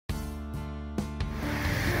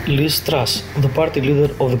Liz Truss, the party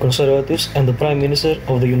leader of the Conservatives and the Prime Minister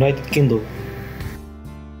of the United Kingdom.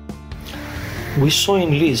 We saw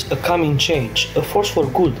in Liz a coming change, a force for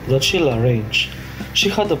good that she'll arrange. She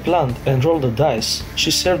had a plan and rolled the dice, she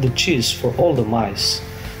served the cheese for all the mice.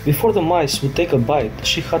 Before the mice would take a bite,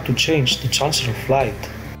 she had to change the Chancellor flight.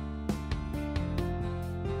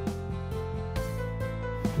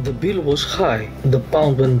 The bill was high, the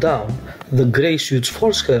pound went down, the grey suits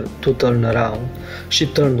forced her to turn around. She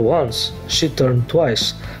turned once, she turned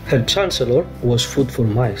twice, her Chancellor was food for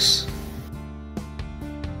mice.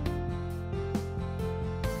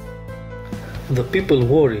 The people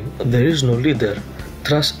worry, there is no leader,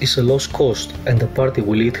 Truss is a lost cause and the party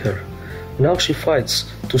will eat her. Now she fights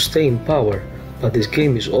to stay in power, but this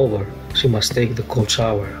game is over, she must take the cold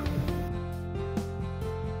shower.